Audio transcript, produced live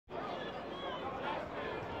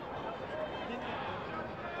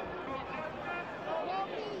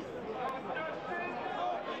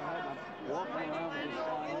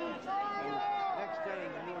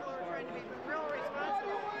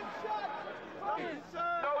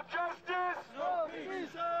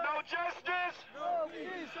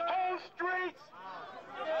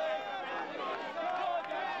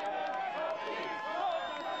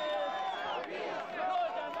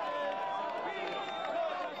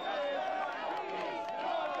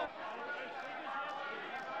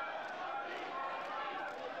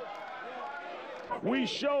We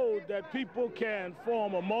showed that people can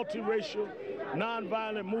form a multiracial,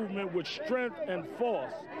 nonviolent movement with strength and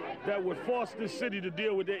force that would force this city to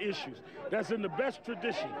deal with their issues. That's in the best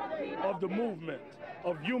tradition of the movement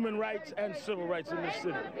of human rights and civil rights in this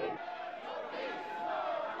city.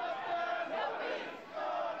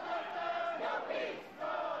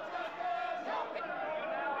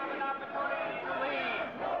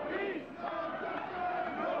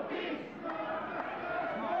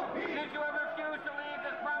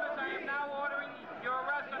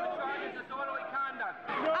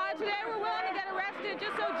 Today we're willing to get arrested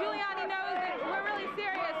just so Giuliani knows that we're really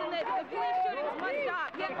serious and that the police shootings must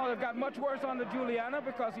stop. Oh, they've got much worse on the Giuliani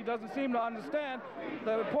because he doesn't seem to understand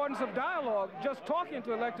the importance of dialogue. Just talking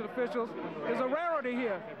to elected officials is a rarity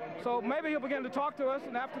here. So maybe he'll begin to talk to us,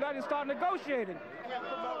 and after that he'll start negotiating. We can't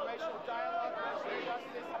promote racial dialogue, racial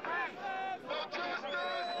justice.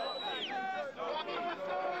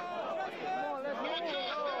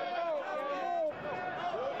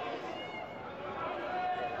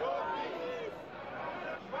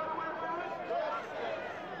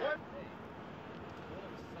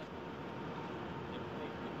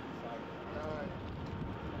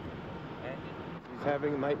 He's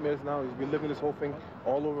having nightmares now. He's reliving this whole thing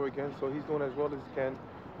all over again. So he's doing as well as he can,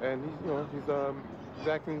 and he's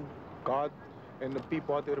asking God and the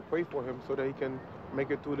people out there to pray for him so that he can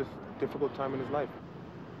make it through this difficult time in his life.